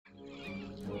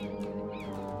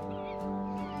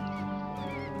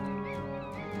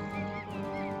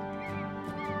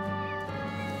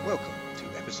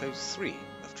episode 3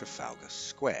 of Trafalgar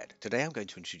Squared. Today I'm going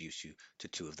to introduce you to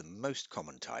two of the most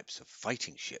common types of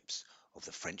fighting ships of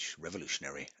the French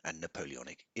Revolutionary and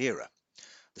Napoleonic era,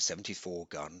 the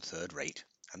 74-gun third rate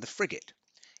and the frigate.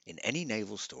 In any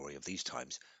naval story of these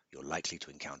times, you're likely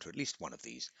to encounter at least one of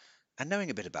these, and knowing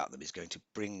a bit about them is going to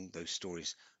bring those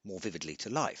stories more vividly to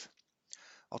life.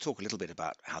 I'll talk a little bit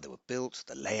about how they were built,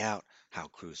 the layout, how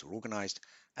crews were organized,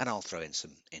 and I'll throw in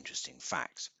some interesting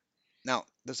facts. Now,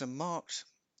 there's a marked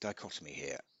dichotomy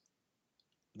here.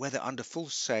 Whether under full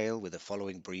sail with a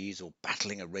following breeze or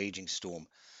battling a raging storm,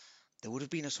 there would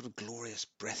have been a sort of glorious,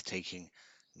 breathtaking,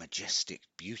 majestic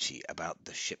beauty about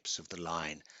the ships of the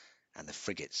line and the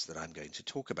frigates that I'm going to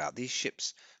talk about. These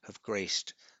ships have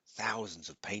graced thousands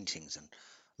of paintings, and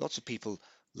lots of people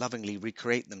lovingly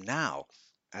recreate them now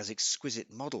as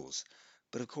exquisite models.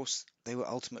 But of course, they were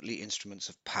ultimately instruments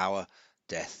of power,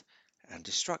 death, and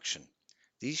destruction.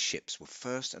 These ships were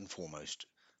first and foremost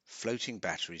floating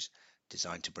batteries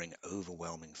designed to bring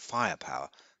overwhelming firepower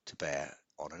to bear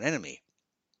on an enemy.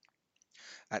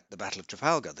 At the Battle of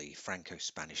Trafalgar, the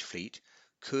Franco-Spanish fleet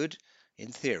could,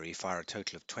 in theory, fire a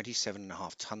total of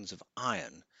 27.5 tons of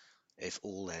iron if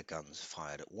all their guns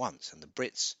fired at once, and the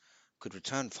Brits could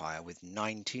return fire with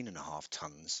 19.5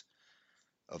 tons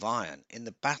of iron. In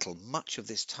the battle, much of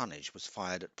this tonnage was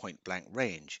fired at point-blank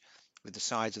range, with the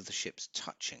sides of the ships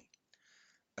touching.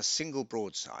 A single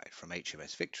broadside from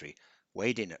HMS Victory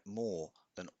weighed in at more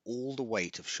than all the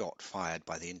weight of shot fired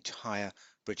by the entire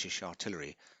British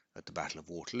artillery at the Battle of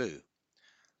Waterloo.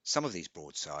 Some of these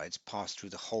broadsides passed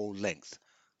through the whole length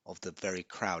of the very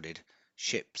crowded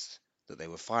ships that they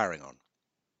were firing on.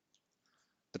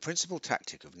 The principal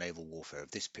tactic of naval warfare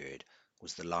of this period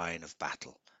was the line of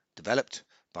battle, developed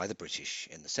by the British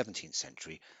in the 17th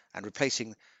century and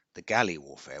replacing the galley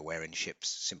warfare wherein ships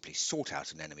simply sought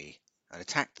out an enemy and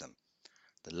attacked them.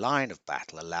 The line of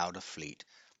battle allowed a fleet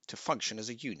to function as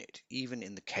a unit, even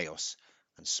in the chaos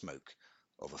and smoke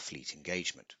of a fleet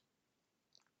engagement.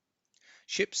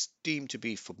 Ships deemed to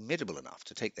be formidable enough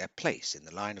to take their place in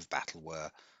the line of battle were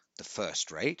the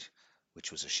first rate, which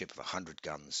was a ship of 100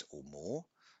 guns or more,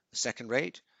 the second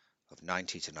rate of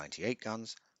 90 to 98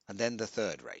 guns, and then the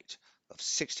third rate of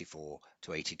 64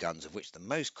 to 80 guns, of which the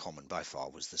most common by far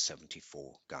was the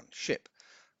 74-gun ship.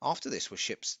 After this were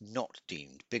ships not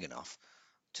deemed big enough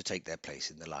to take their place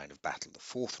in the line of battle. The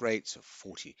fourth rates of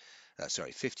 50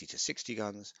 to 60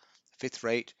 guns, the fifth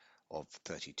rate of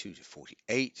 32 to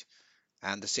 48,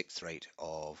 and the sixth rate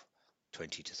of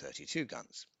 20 to 32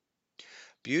 guns.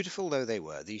 Beautiful though they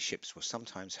were, these ships were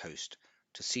sometimes host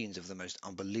to scenes of the most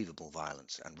unbelievable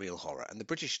violence and real horror, and the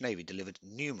British Navy delivered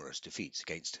numerous defeats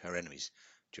against her enemies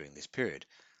during this period.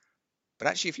 But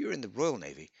actually, if you were in the Royal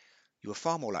Navy, you were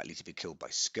far more likely to be killed by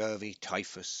scurvy,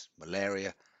 typhus,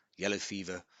 malaria, yellow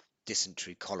fever,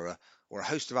 dysentery, cholera, or a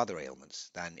host of other ailments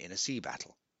than in a sea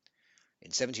battle. In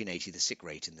 1780, the sick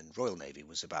rate in the Royal Navy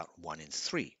was about 1 in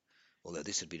 3, although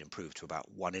this had been improved to about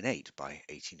 1 in 8 by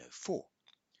 1804.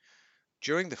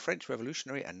 During the French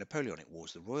Revolutionary and Napoleonic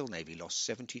Wars, the Royal Navy lost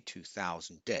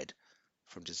 72,000 dead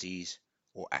from disease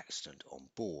or accident on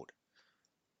board.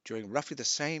 During roughly the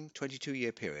same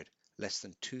 22-year period, less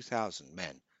than 2,000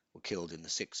 men were killed in the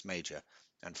 6 major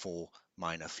and 4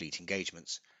 minor fleet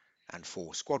engagements and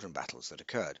 4 squadron battles that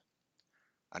occurred.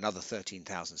 Another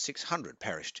 13,600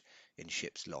 perished in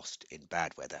ships lost in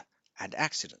bad weather and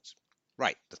accidents.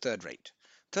 Right, the third rate.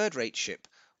 Third rate ship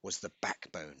was the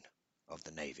backbone of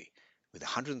the Navy, with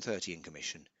 130 in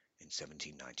commission in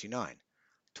 1799,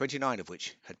 29 of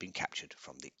which had been captured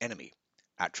from the enemy.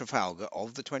 At Trafalgar,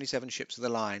 of the 27 ships of the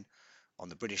line, on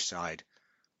the British side,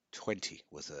 20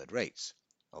 were third rates.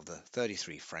 Of the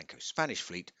 33 Franco-Spanish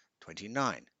fleet,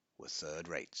 29 were third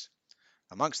rates.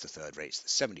 Amongst the third rates, the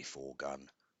 74-gun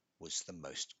was the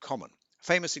most common. A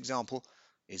famous example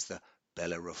is the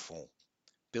Bellerophon.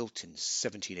 Built in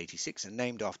 1786 and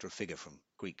named after a figure from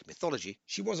Greek mythology,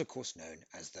 she was of course known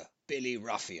as the Billy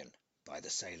Ruffian by the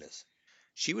sailors.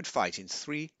 She would fight in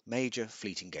 3 major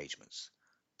fleet engagements: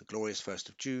 the glorious 1st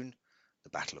of June, the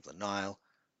Battle of the Nile,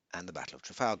 and the Battle of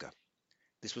Trafalgar.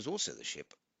 This was also the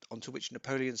ship onto which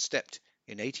Napoleon stepped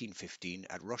in 1815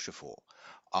 at Rochefort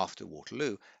after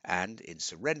Waterloo, and in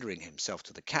surrendering himself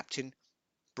to the captain,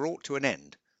 brought to an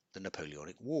end the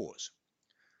Napoleonic Wars.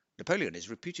 Napoleon is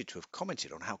reputed to have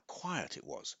commented on how quiet it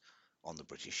was on the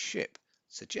British ship,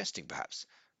 suggesting perhaps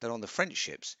that on the French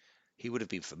ships he would have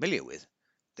been familiar with,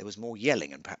 there was more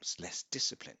yelling and perhaps less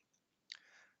discipline.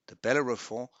 The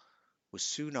Bellerophon was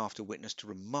soon after witness to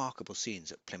remarkable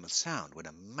scenes at Plymouth Sound, when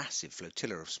a massive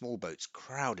flotilla of small boats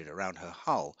crowded around her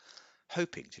hull,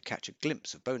 hoping to catch a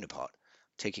glimpse of Bonaparte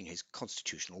taking his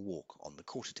constitutional walk on the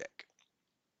quarterdeck.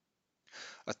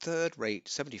 A third-rate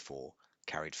 74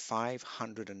 carried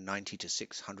 590 to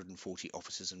 640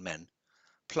 officers and men,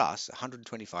 plus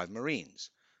 125 Marines,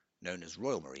 known as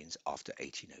Royal Marines after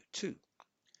 1802.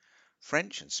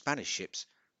 French and Spanish ships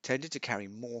tended to carry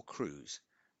more crews,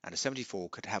 and a 74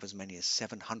 could have as many as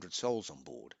 700 souls on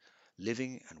board,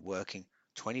 living and working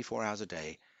 24 hours a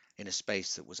day in a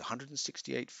space that was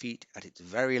 168 feet at its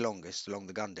very longest along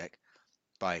the gun deck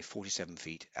by 47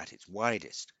 feet at its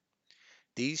widest.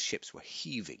 These ships were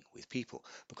heaving with people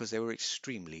because they were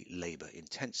extremely labor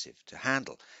intensive to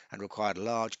handle and required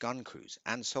large gun crews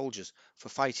and soldiers for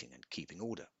fighting and keeping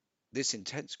order. This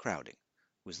intense crowding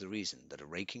was the reason that a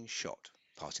raking shot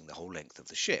passing the whole length of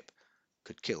the ship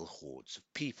could kill hordes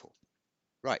of people.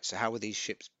 Right, so how were these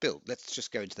ships built? Let's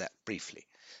just go into that briefly.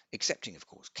 Excepting, of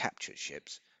course, captured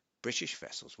ships, British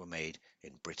vessels were made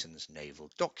in Britain's naval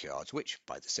dockyards, which,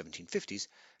 by the 1750s,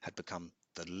 had become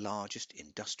the largest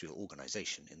industrial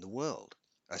organisation in the world.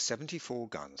 A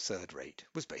 74-gun third rate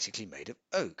was basically made of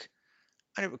oak,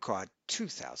 and it required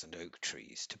 2,000 oak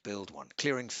trees to build one,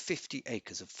 clearing 50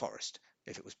 acres of forest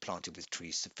if it was planted with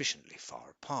trees sufficiently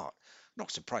far apart.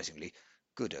 Not surprisingly,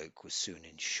 good oak was soon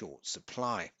in short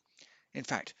supply. In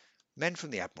fact, men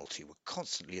from the Admiralty were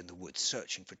constantly in the woods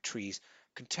searching for trees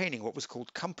containing what was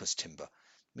called compass timber,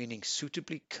 meaning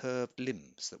suitably curved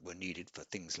limbs that were needed for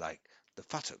things like the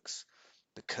futtocks,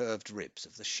 the curved ribs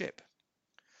of the ship.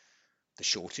 The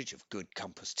shortage of good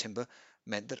compass timber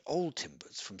meant that old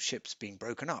timbers from ships being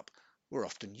broken up were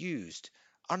often used,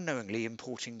 unknowingly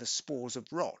importing the spores of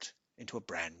rot into a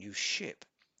brand new ship.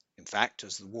 In fact,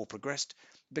 as the war progressed,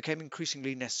 it became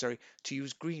increasingly necessary to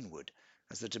use green wood,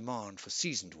 as the demand for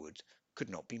seasoned wood could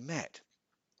not be met.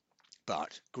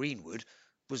 But green wood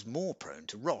was more prone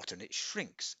to rot, and it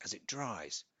shrinks as it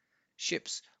dries.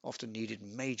 Ships often needed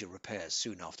major repairs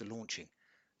soon after launching.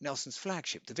 Nelson's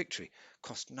flagship, the Victory,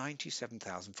 cost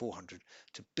 97,400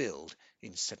 to build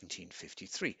in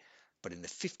 1753, but in the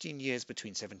 15 years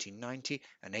between 1790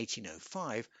 and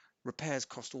 1805, repairs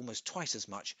cost almost twice as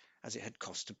much as it had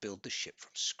cost to build the ship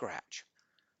from scratch.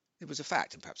 It was a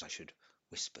fact, and perhaps I should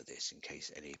whisper this in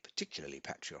case any particularly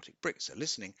patriotic Brits are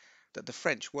listening, that the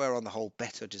French were on the whole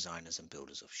better designers and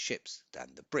builders of ships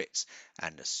than the Brits,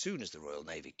 and as soon as the Royal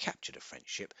Navy captured a French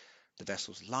ship, the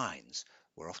vessel's lines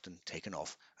were often taken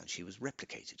off and she was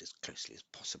replicated as closely as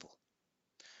possible.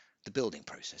 The building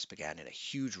process began in a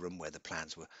huge room where the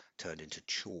plans were turned into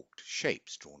chalked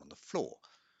shapes drawn on the floor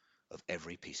of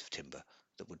every piece of timber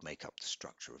that would make up the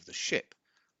structure of the ship.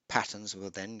 Patterns were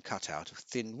then cut out of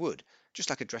thin wood, just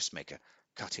like a dressmaker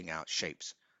cutting out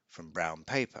shapes from brown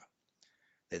paper.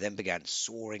 They then began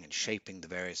sawing and shaping the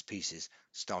various pieces,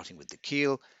 starting with the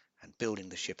keel and building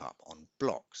the ship up on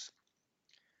blocks.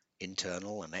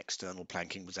 Internal and external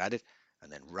planking was added,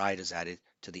 and then riders added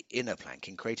to the inner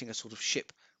planking, creating a sort of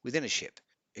ship within a ship.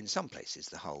 In some places,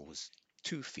 the hull was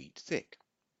 2 feet thick.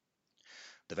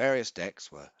 The various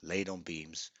decks were laid on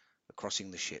beams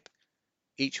crossing the ship,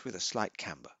 each with a slight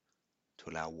camber to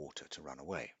allow water to run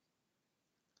away.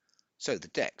 So the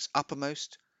decks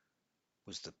uppermost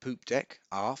was the poop deck,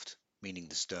 aft, meaning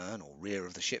the stern or rear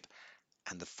of the ship,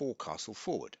 and the forecastle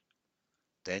forward.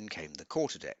 Then came the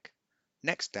quarter deck.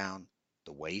 Next down,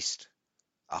 the waist,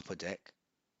 upper deck,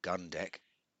 gun deck,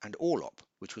 and orlop,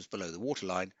 which was below the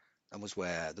waterline and was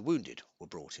where the wounded were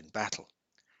brought in battle.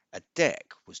 A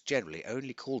deck was generally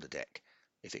only called a deck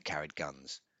if it carried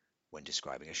guns when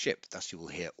describing a ship. Thus you will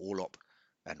hear orlop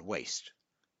and waist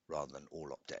rather than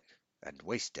orlop deck and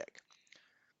waist deck.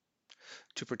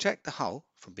 To protect the hull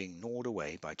from being gnawed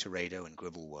away by teredo and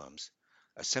gribble worms,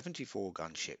 a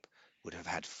 74-gun ship would have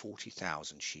had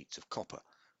 40,000 sheets of copper,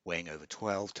 weighing over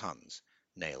 12 tons,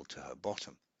 nailed to her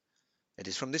bottom. It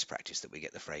is from this practice that we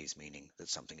get the phrase meaning that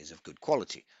something is of good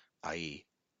quality, i.e.,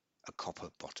 a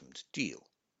copper-bottomed deal.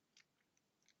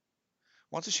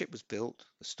 Once a ship was built,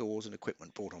 the stores and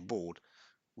equipment brought on board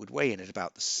would weigh in at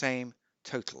about the same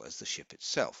total as the ship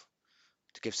itself.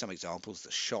 To give some examples,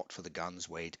 the shot for the guns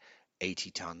weighed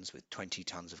 80 tons with 20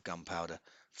 tons of gunpowder,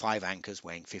 5 anchors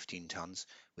weighing 15 tons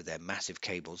with their massive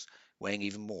cables weighing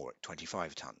even more at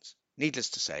 25 tons.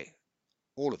 Needless to say,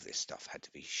 all of this stuff had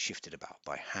to be shifted about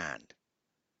by hand.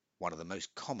 One of the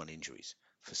most common injuries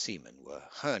for seamen were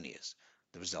hernias,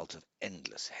 the result of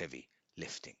endless heavy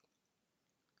lifting.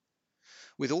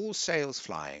 With all sails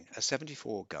flying, a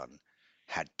 74 gun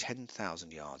had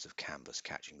 10,000 yards of canvas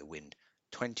catching the wind,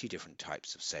 20 different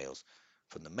types of sails,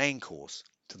 from the main course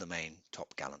to the main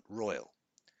topgallant royal.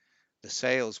 The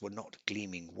sails were not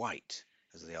gleaming white,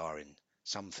 as they are in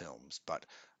some films, but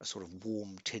a sort of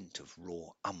warm tint of raw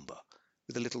umber,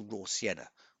 with a little raw sienna,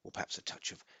 or perhaps a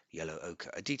touch of yellow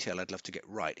ochre, a detail I'd love to get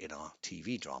right in our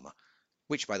TV drama,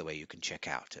 which, by the way, you can check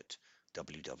out at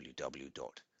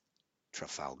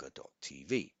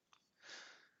www.trafalgar.tv.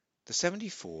 The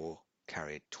 74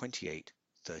 carried 28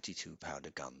 32-pounder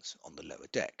guns on the lower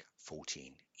deck,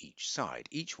 14 each side,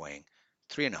 each weighing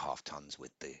 3.5 tons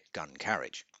with the gun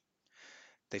carriage.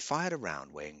 They fired a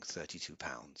round weighing 32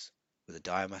 pounds, with a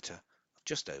diameter of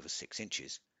just over 6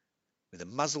 inches, with a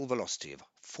muzzle velocity of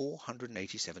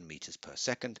 487 meters per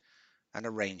second and a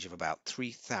range of about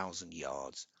 3,000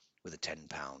 yards, with a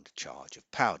 10-pound charge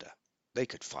of powder. They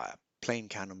could fire plain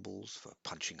cannonballs for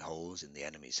punching holes in the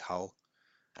enemy's hull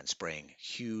and spraying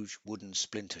huge wooden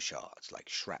splinter shards like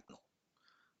shrapnel.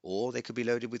 Or they could be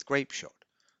loaded with grape shot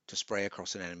to spray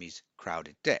across an enemy's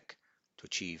crowded deck to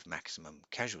achieve maximum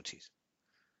casualties.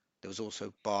 There was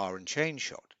also bar and chain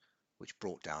shot, which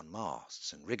brought down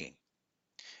masts and rigging.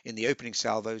 In the opening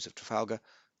salvos of Trafalgar,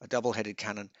 a double-headed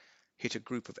cannon hit a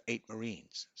group of 8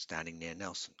 Marines standing near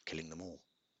Nelson, killing them all.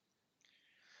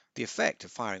 The effect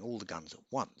of firing all the guns at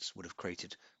once would have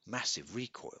created massive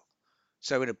recoil,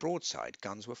 so in a broadside,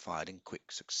 guns were fired in quick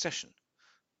succession.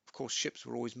 Of course, ships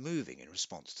were always moving in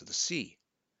response to the sea.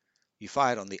 You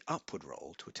fired on the upward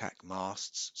roll to attack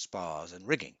masts, spars, and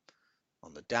rigging,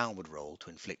 on the downward roll to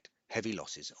inflict heavy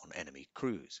losses on enemy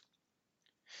crews.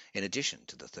 In addition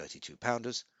to the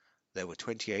 32-pounders, there were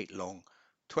 28 long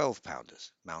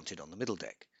 12-pounders mounted on the middle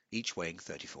deck, each weighing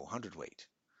 3,400 weight.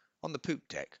 On the poop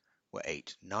deck were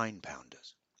 8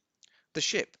 9-pounders. The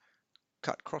ship,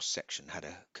 cut cross-section, had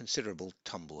a considerable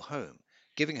tumble home,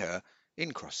 giving her,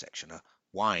 in cross-section, a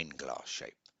wine-glass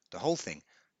shape, the whole thing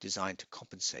designed to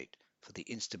compensate for the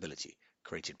instability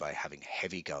created by having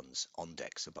heavy guns on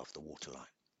decks above the waterline.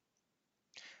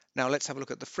 Now let's have a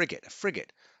look at the frigate. A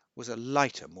frigate was a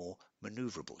lighter, more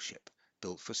manoeuvrable ship,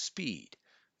 built for speed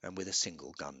and with a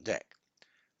single gun deck.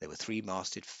 They were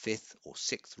 3-masted 5th or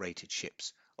 6th rated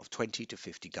ships of 20 to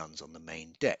 50 guns on the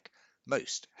main deck.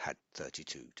 Most had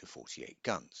 32 to 48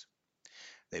 guns.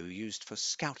 They were used for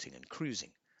scouting and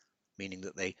cruising, meaning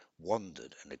that they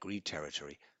wandered and agreed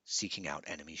territory, seeking out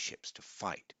enemy ships to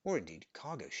fight, or indeed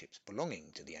cargo ships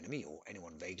belonging to the enemy or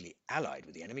anyone vaguely allied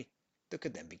with the enemy that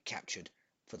could then be captured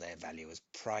for their value as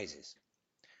prizes.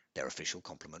 Their official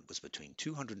complement was between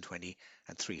 220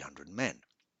 and 300 men,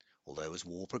 although as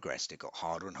war progressed it got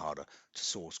harder and harder to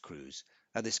source crews,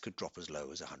 and this could drop as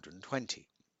low as 120.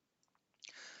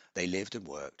 They lived and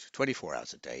worked 24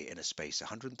 hours a day in a space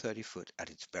 130 foot at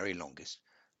its very longest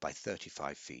by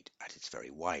 35 feet at its very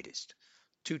widest.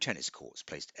 2 tennis courts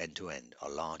placed end to end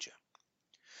are larger.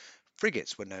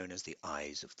 Frigates were known as the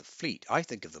eyes of the fleet. I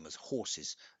think of them as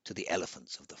horses to the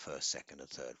elephants of the first, second, and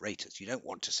third raters. You don't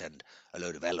want to send a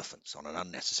load of elephants on an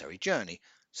unnecessary journey,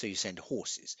 so you send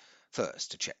horses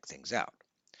first to check things out.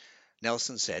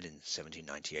 Nelson said in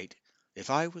 1798, "If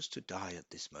I was to die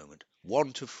at this moment,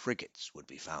 want of frigates would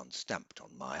be found stamped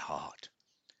on my heart."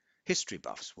 History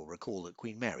buffs will recall that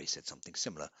Queen Mary said something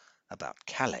similar about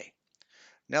Calais.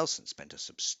 Nelson spent a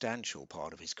substantial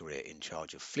part of his career in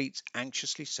charge of fleets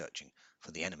anxiously searching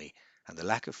for the enemy, and the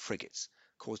lack of frigates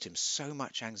caused him so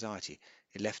much anxiety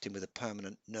it left him with a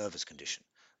permanent nervous condition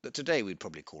that today we'd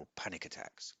probably call panic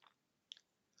attacks.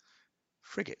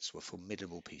 Frigates were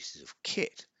formidable pieces of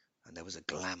kit, and there was a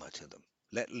glamour to them.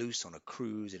 Let loose on a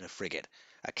cruise in a frigate,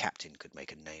 a captain could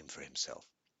make a name for himself.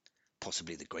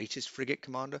 Possibly the greatest frigate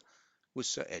commander was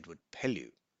Sir Edward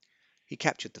Pellew. He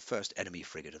captured the first enemy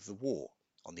frigate of the war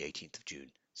on the 18th of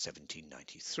June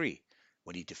 1793,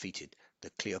 when he defeated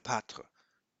the Cleopatra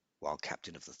while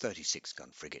captain of the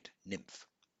 36-gun frigate Nymph.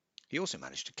 He also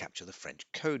managed to capture the French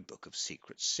code book of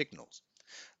secret signals.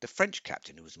 The French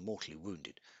captain, who was mortally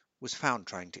wounded, was found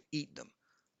trying to eat them,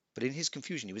 but in his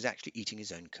confusion he was actually eating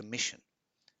his own commission.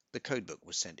 The code book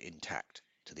was sent intact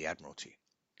to the Admiralty.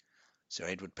 Sir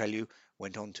Edward Pellew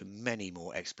went on to many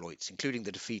more exploits, including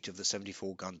the defeat of the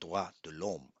 74-gun Droit de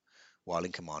l'Homme, while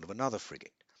in command of another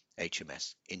frigate,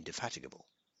 HMS Indefatigable.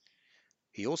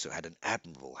 He also had an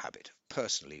admirable habit of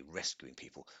personally rescuing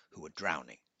people who were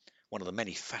drowning, one of the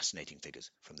many fascinating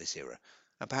figures from this era,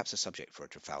 and perhaps a subject for a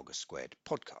Trafalgar Squared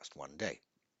podcast one day.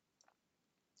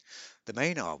 The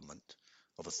main armament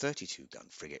of a 32-gun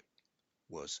frigate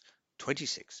was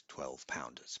 26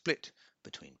 12-pounders, split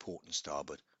between port and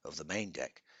starboard of the main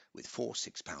deck, with 4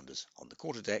 6-pounders on the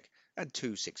quarter-deck and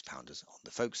 2 6-pounders on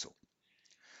the forecastle.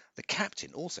 The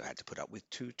captain also had to put up with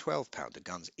 2 12-pounder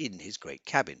guns in his great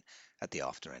cabin at the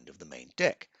after end of the main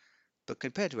deck, but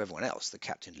compared to everyone else, the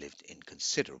captain lived in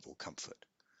considerable comfort.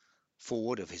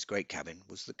 Forward of his great cabin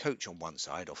was the coach on one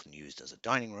side, often used as a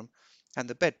dining room, and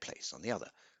the bed place on the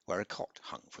other, where a cot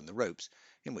hung from the ropes,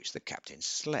 in which the captain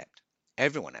slept.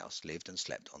 Everyone else lived and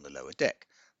slept on the lower deck,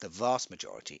 the vast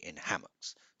majority in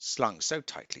hammocks, slung so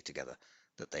tightly together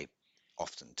that they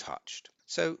often touched.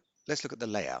 So let's look at the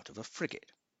layout of a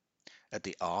frigate. At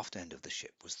the aft end of the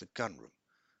ship was the gun room,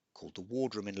 called the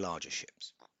wardroom in larger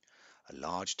ships. A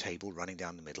large table running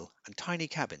down the middle, and tiny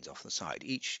cabins off the side,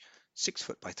 each 6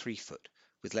 foot by 3 foot,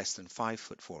 with less than 5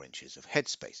 foot 4 inches of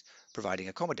headspace, providing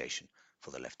accommodation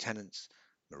for the lieutenants,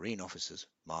 marine officers,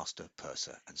 master,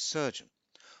 purser, and surgeon.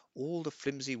 All the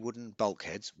flimsy wooden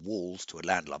bulkheads, walls to a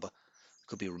landlubber,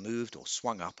 could be removed or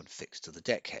swung up and fixed to the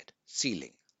deckhead,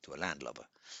 ceiling to a landlubber,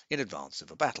 in advance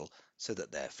of a battle, so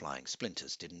that their flying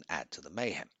splinters didn't add to the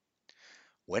mayhem.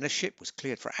 When a ship was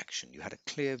cleared for action, you had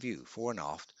a clear view fore and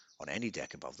aft on any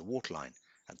deck above the waterline,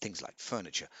 and things like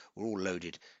furniture were all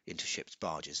loaded into ship's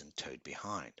barges and towed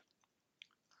behind.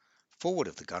 Forward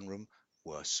of the gunroom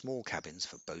were small cabins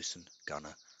for boatswain,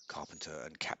 gunner, carpenter,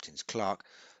 and captain's clerk,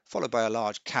 followed by a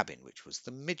large cabin which was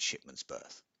the midshipman's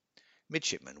berth.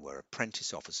 Midshipmen were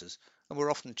apprentice officers and were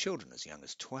often children as young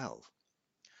as 12.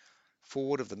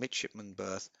 Forward of the midshipman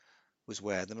berth was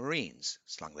where the marines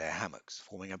slung their hammocks,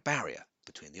 forming a barrier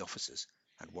between the officers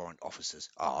and warrant officers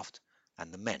aft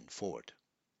and the men forward.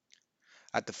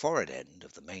 At the forward end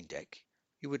of the main deck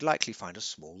you would likely find a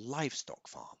small livestock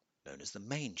farm, known as the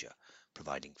manger,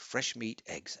 providing fresh meat,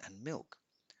 eggs, and milk.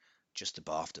 Just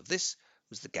abaft of this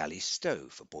was the galley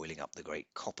stove for boiling up the great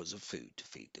coppers of food to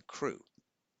feed the crew.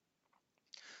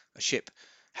 A ship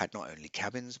had not only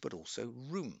cabins but also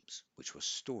rooms, which were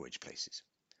storage places.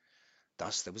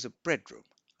 Thus there was a bread room,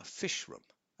 a fish room,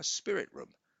 a spirit room,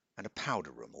 and a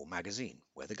powder room or magazine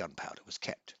where the gunpowder was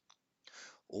kept.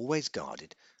 Always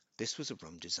guarded, this was a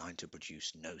room designed to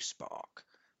produce no spark,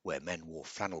 where men wore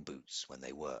flannel boots when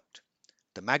they worked.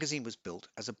 The magazine was built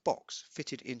as a box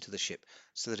fitted into the ship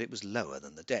so that it was lower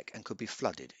than the deck and could be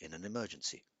flooded in an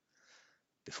emergency.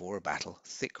 Before a battle,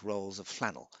 thick rolls of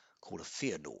flannel, called a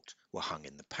fearnought, were hung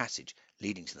in the passage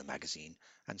leading to the magazine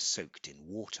and soaked in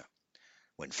water.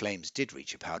 When flames did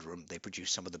reach a powder room, they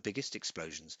produced some of the biggest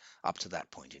explosions up to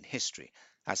that point in history,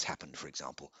 as happened, for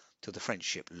example, to the French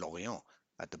ship L'Orient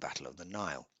at the Battle of the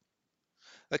Nile.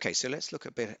 Okay, so let's look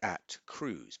a bit at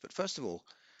crews. But first of all,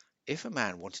 if a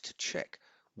man wanted to check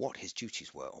what his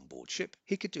duties were on board ship,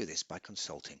 he could do this by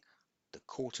consulting the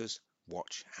quarters,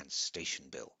 watch, and station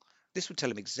bill. This would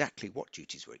tell him exactly what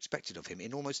duties were expected of him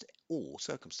in almost all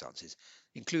circumstances,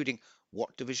 including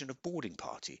what division of boarding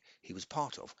party he was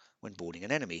part of when boarding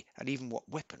an enemy, and even what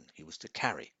weapon he was to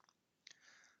carry.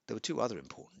 There were two other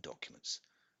important documents.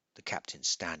 The captain's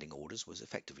standing orders was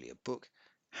effectively a book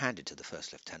handed to the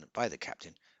first lieutenant by the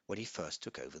captain when he first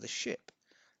took over the ship.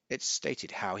 It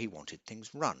stated how he wanted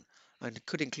things run, and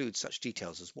could include such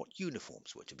details as what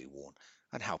uniforms were to be worn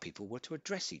and how people were to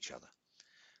address each other.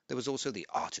 There was also the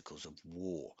Articles of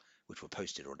War, which were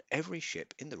posted on every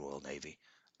ship in the Royal Navy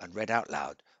and read out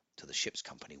loud to the ship's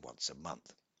company once a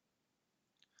month.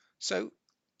 So,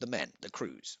 the men, the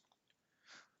crews.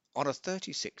 On a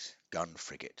 36-gun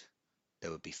frigate,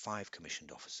 there would be 5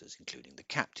 commissioned officers, including the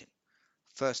captain,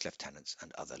 first lieutenants,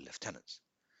 and other lieutenants.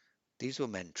 These were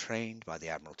men trained by the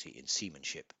Admiralty in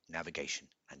seamanship, navigation,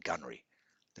 and gunnery.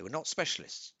 They were not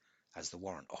specialists, as the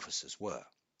warrant officers were.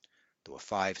 There were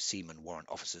 5 seaman warrant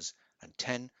officers and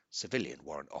 10 civilian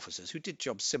warrant officers who did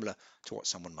jobs similar to what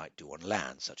someone might do on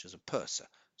land, such as a purser,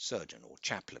 surgeon, or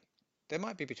chaplain. There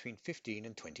might be between 15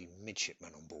 and 20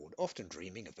 midshipmen on board, often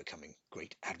dreaming of becoming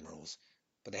great admirals,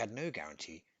 but they had no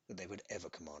guarantee that they would ever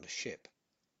command a ship.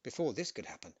 Before this could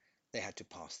happen, they had to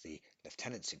pass the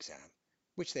lieutenant's exam,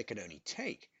 which they could only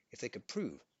take if they could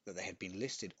prove that they had been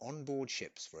listed on board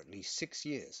ships for at least 6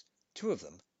 years, 2 of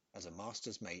them as a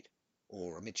master's mate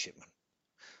or a midshipman.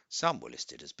 Some were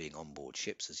listed as being on board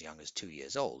ships as young as 2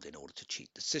 years old in order to cheat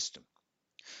the system.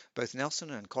 Both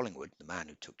Nelson and Collingwood, the man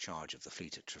who took charge of the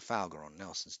fleet at Trafalgar on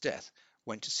Nelson's death,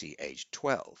 went to sea aged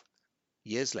 12.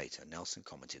 Years later, Nelson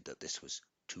commented that this was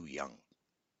too young.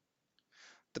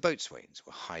 The boatswains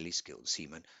were highly skilled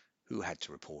seamen who had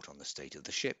to report on the state of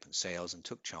the ship and sails and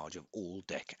took charge of all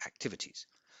deck activities.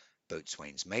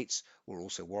 Boatswains' mates were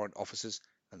also warrant officers,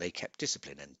 and they kept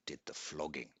discipline and did the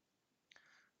flogging.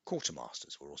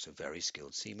 Quartermasters were also very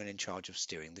skilled seamen in charge of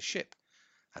steering the ship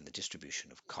and the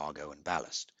distribution of cargo and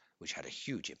ballast, which had a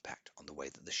huge impact on the way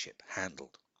that the ship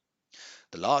handled.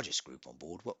 The largest group on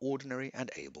board were ordinary and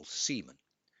able seamen,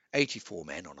 84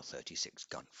 men on a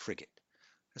 36-gun frigate.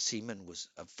 A seaman was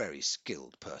a very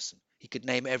skilled person. He could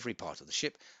name every part of the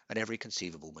ship and every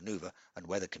conceivable manoeuvre and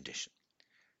weather condition.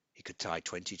 He could tie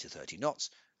 20 to 30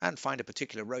 knots and find a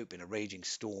particular rope in a raging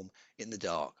storm in the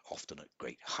dark, often at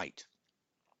great height.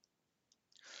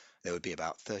 There would be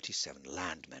about 37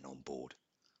 landmen on board.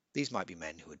 These might be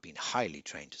men who had been highly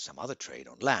trained to some other trade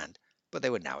on land, but they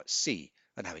were now at sea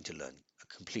and having to learn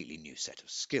a completely new set of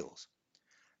skills.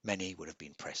 Many would have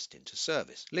been pressed into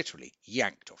service, literally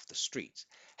yanked off the streets,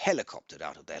 helicoptered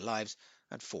out of their lives,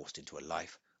 and forced into a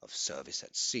life of service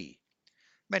at sea.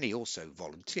 Many also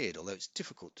volunteered, although it's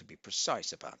difficult to be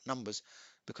precise about numbers,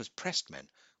 because pressed men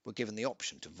were given the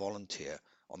option to volunteer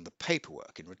on the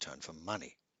paperwork in return for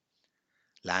money.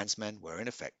 Landsmen were in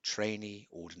effect trainee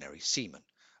ordinary seamen,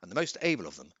 and the most able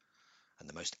of them and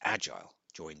the most agile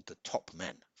joined the top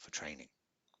men for training.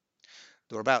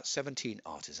 There were about 17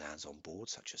 artisans on board,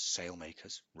 such as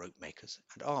sailmakers, rope makers,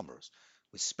 and armourers,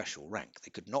 with special rank. They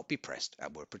could not be pressed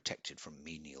and were protected from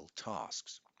menial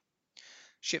tasks.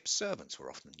 Ship's servants were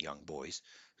often young boys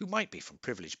who might be from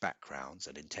privileged backgrounds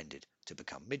and intended to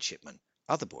become midshipmen.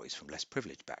 Other boys from less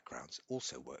privileged backgrounds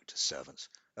also worked as servants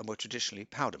and were traditionally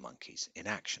powder monkeys in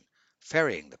action,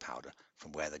 ferrying the powder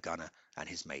from where the gunner and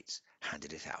his mates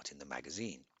handed it out in the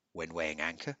magazine. When weighing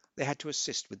anchor, they had to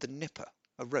assist with the nipper,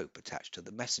 a rope attached to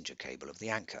the messenger cable of the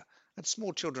anchor, and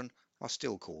small children are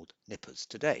still called nippers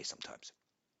today sometimes.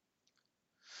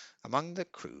 Among the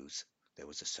crews there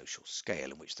was a social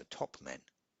scale in which the top men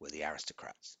were the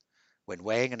aristocrats. When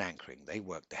weighing and anchoring, they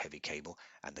worked the heavy cable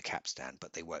and the capstan,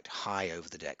 but they worked high over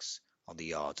the decks on the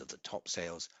yards of the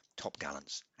topsails,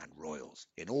 topgallants, and royals,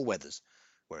 in all weathers,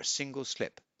 where a single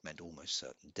slip meant almost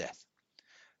certain death.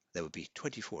 There would be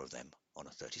 24 of them on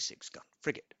a 36-gun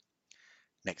frigate.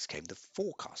 Next came the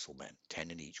forecastle men,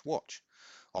 10 in each watch,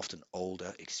 often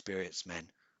older, experienced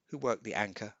men who worked the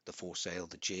anchor, the foresail,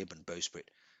 the jib and bowsprit,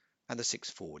 and the 6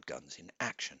 forward guns in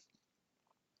action.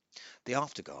 The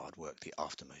afterguard worked the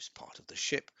aftermost part of the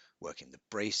ship, working the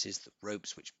braces, the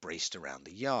ropes which braced around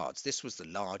the yards. This was the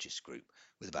largest group,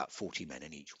 with about 40 men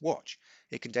in each watch.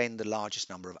 It contained the largest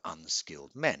number of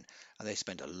unskilled men, and they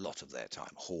spent a lot of their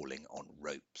time hauling on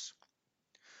ropes.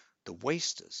 The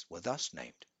wasters were thus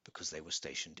named because they were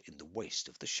stationed in the waist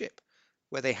of the ship,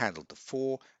 where they handled the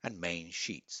fore and main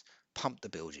sheets, pumped the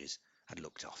bilges, and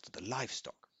looked after the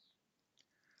livestock.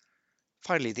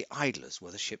 Finally, the idlers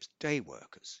were the ship's day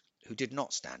workers, who did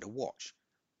not stand a watch.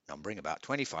 Numbering about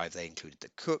 25, they included the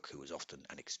cook, who was often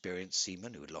an experienced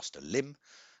seaman who had lost a limb,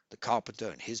 the carpenter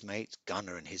and his mates,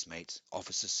 gunner and his mates,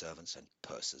 officers' servants, and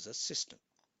purser's assistant.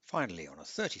 Finally, on a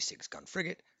 36-gun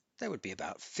frigate, there would be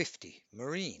about 50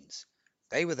 marines.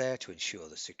 They were there to ensure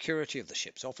the security of the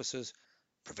ship's officers,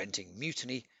 preventing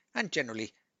mutiny, and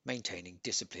generally maintaining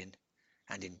discipline,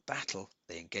 and in battle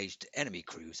they engaged enemy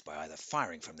crews by either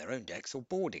firing from their own decks or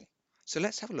boarding. So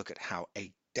let's have a look at how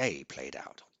a day played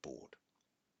out on board.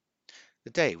 The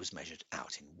day was measured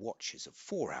out in watches of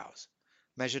 4 hours,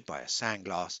 measured by a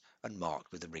sandglass and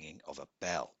marked with the ringing of a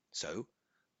bell. So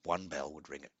one bell would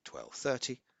ring at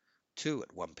 12:30, 2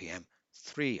 at 1 p.m.,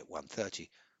 3 at 1:30,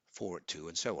 4 at 2,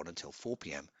 and so on until 4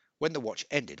 p.m., when the watch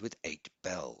ended with 8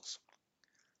 bells.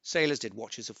 Sailors did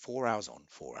watches of 4 hours on,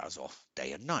 4 hours off,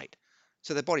 day and night,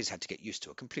 so their bodies had to get used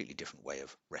to a completely different way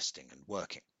of resting and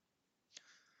working.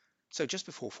 So just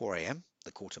before 4 a.m.,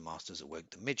 the quartermasters awoke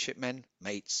the midshipmen,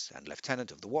 mates, and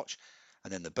lieutenant of the watch,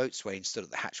 and then the boatswain stood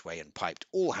at the hatchway and piped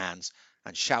all hands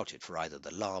and shouted for either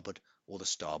the larboard or the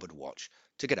starboard watch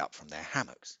to get up from their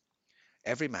hammocks.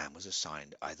 Every man was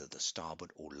assigned either the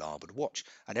starboard or larboard watch,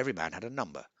 and every man had a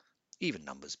number, even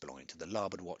numbers belonging to the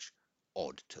larboard watch,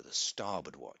 odd to the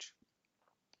starboard watch.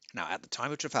 Now, at the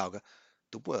time of Trafalgar,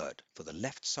 the word for the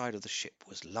left side of the ship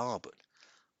was larboard.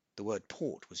 The word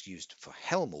port was used for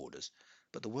helm orders,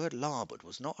 but the word larboard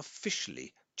was not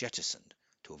officially jettisoned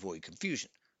to avoid confusion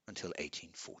until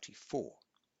 1844.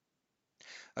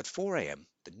 At 4 a.m.,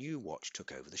 the new watch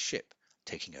took over the ship,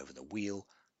 taking over the wheel,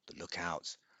 the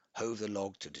lookouts, hove the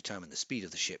log to determine the speed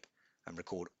of the ship, and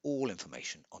record all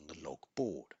information on the log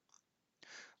board.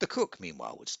 The cook,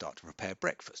 meanwhile, would start to prepare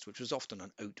breakfast, which was often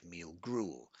an oatmeal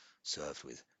gruel served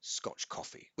with Scotch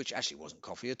coffee, which actually wasn't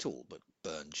coffee at all, but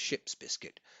burned ship's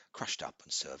biscuit, crushed up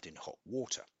and served in hot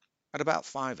water. At about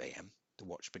 5 a.m., the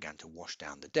watch began to wash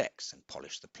down the decks and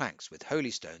polish the planks with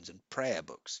holy stones and prayer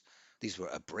books. These were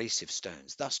abrasive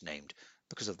stones, thus named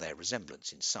because of their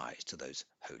resemblance in size to those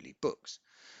holy books.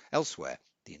 Elsewhere,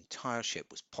 the entire ship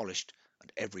was polished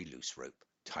and every loose rope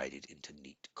tidied into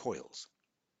neat coils.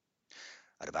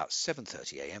 At about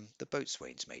 7:30 a.m., the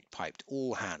boatswain's mate piped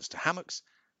all hands to hammocks,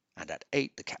 and at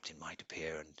 8 the captain might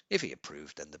appear, and if he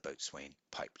approved, then the boatswain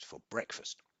piped for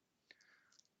breakfast.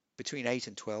 Between 8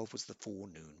 and 12 was the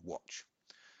forenoon watch.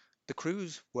 The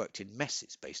crews worked in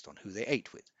messes based on who they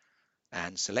ate with,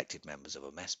 and selected members of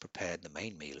a mess prepared the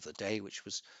main meal of the day, which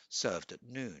was served at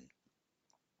noon.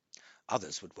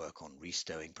 Others would work on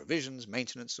restowing provisions,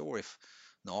 maintenance, or if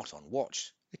Not on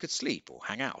watch, they could sleep or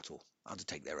hang out or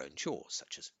undertake their own chores,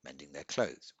 such as mending their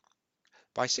clothes.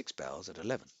 By 6 bells at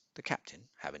 11, the captain,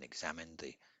 having examined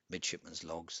the midshipmen's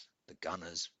logs, the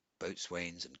gunners,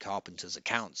 boatswains, and carpenters'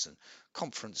 accounts, and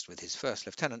conferenced with his first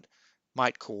lieutenant,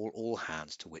 might call all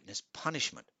hands to witness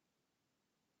punishment.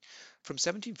 From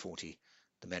 1740,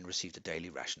 the men received a daily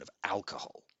ration of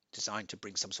alcohol, designed to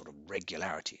bring some sort of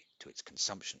regularity to its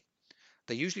consumption.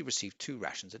 They usually received 2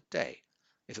 rations a day.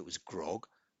 If it was grog,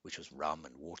 which was rum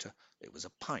and water, it was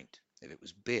a pint. If it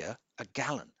was beer, a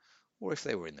gallon. Or if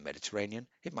they were in the Mediterranean,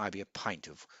 it might be a pint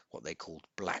of what they called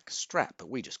black strap, but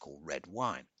we just call red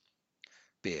wine.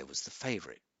 Beer was the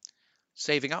favourite.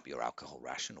 Saving up your alcohol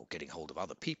ration or getting hold of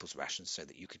other people's rations so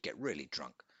that you could get really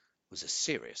drunk was a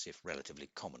serious, if relatively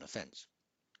common, offence.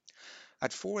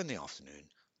 At 4 in the afternoon,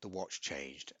 the watch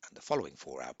changed, and the following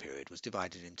 4-hour period was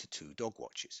divided into 2 dog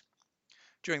watches.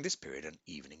 During this period, an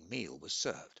evening meal was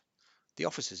served. The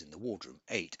officers in the wardroom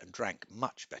ate and drank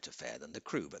much better fare than the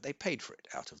crew, but they paid for it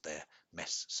out of their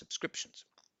mess subscriptions.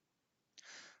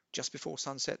 Just before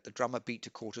sunset, the drummer beat to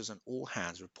quarters and all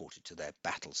hands reported to their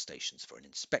battle stations for an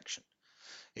inspection.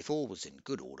 If all was in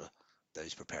good order,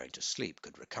 those preparing to sleep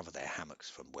could recover their hammocks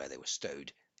from where they were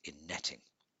stowed in netting.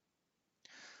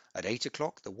 At 8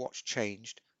 o'clock, the watch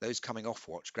changed, those coming off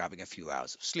watch grabbing a few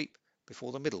hours of sleep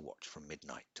before the middle watch from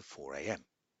midnight to 4 a.m.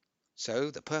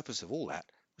 So the purpose of all that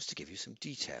was to give you some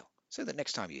detail, so that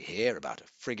next time you hear about a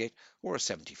frigate or a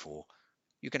 74,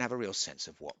 you can have a real sense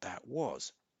of what that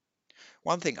was.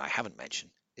 One thing I haven't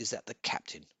mentioned is that the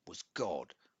captain was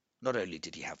God. Not only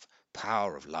did he have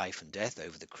power of life and death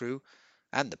over the crew,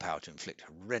 and the power to inflict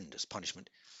horrendous punishment,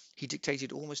 he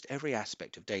dictated almost every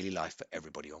aspect of daily life for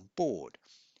everybody on board.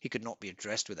 He could not be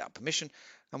addressed without permission,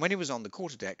 and when he was on the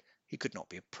quarterdeck, he could not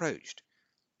be approached.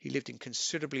 He lived in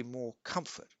considerably more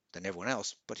comfort than everyone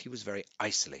else, but he was very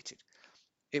isolated.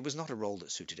 It was not a role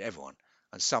that suited everyone,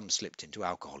 and some slipped into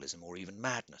alcoholism or even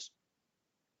madness.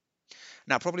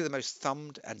 Now, probably the most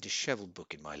thumbed and dishevelled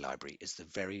book in my library is the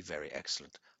very, very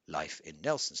excellent Life in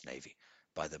Nelson's Navy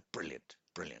by the brilliant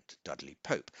Dudley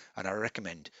Pope, and I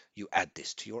recommend you add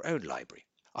this to your own library.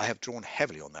 I have drawn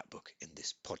heavily on that book in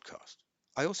this podcast.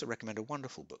 I also recommend a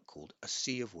wonderful book called A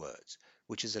Sea of Words,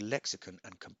 which is a lexicon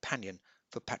and companion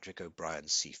for Patrick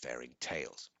O'Brien's Seafaring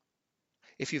Tales.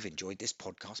 If you've enjoyed this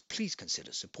podcast, please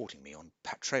consider supporting me on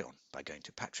Patreon by going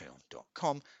to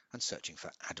patreon.com and searching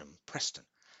for Adam Preston.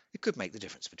 It could make the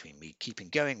difference between me keeping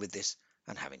going with this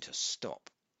and having to stop.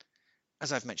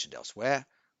 As I've mentioned elsewhere,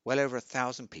 well over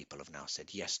 1,000 people have now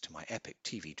said yes to my epic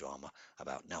TV drama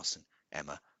about Nelson,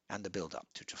 Emma, and the build-up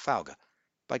to Trafalgar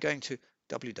by going to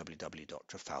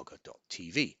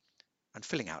www.trafalgar.tv and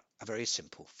filling out a very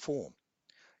simple form.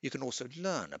 You can also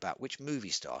learn about which movie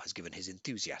star has given his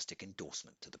enthusiastic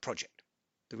endorsement to the project.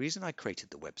 The reason I created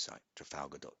the website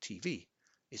trafalgar.tv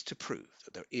is to prove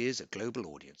that there is a global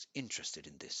audience interested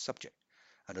in this subject,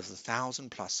 and of the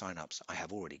 1,000+ sign-ups I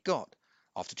have already got,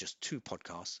 after just 2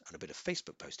 podcasts and a bit of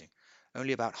Facebook posting,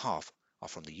 only about half are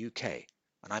from the UK,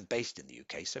 and I'm based in the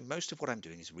UK, so most of what I'm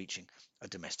doing is reaching a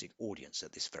domestic audience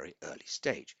at this very early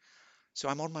stage. So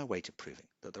I'm on my way to proving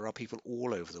that there are people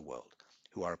all over the world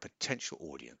who are a potential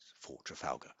audience for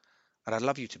Trafalgar, and I'd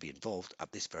love you to be involved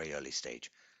at this very early stage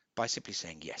by simply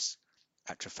saying yes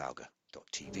at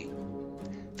trafalgar.tv.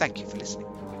 Thank you for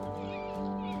listening.